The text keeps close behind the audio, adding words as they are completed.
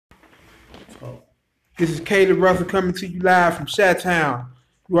This is Caleb Russell coming to you live from Chi-Town.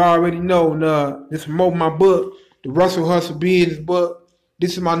 You already know, this is my book, the Russell Hustle Business book.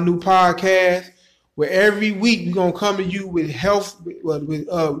 This is my new podcast where every week we're going to come to you with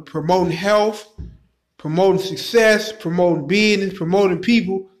promoting health, promoting success, promoting business, promoting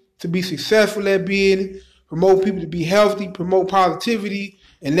people to be successful at business, promote people to be healthy, promote positivity,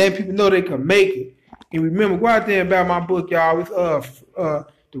 and let people know they can make it. And remember, go out there and buy my book, y'all. It's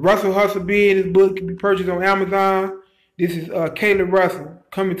the Russell Hustle Business book can be purchased on Amazon. This is Caleb Russell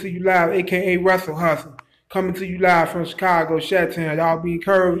coming to you live, aka Russell Hustle, coming to you live from Chicago, Chi-Town. Y'all be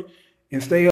encouraged and stay up.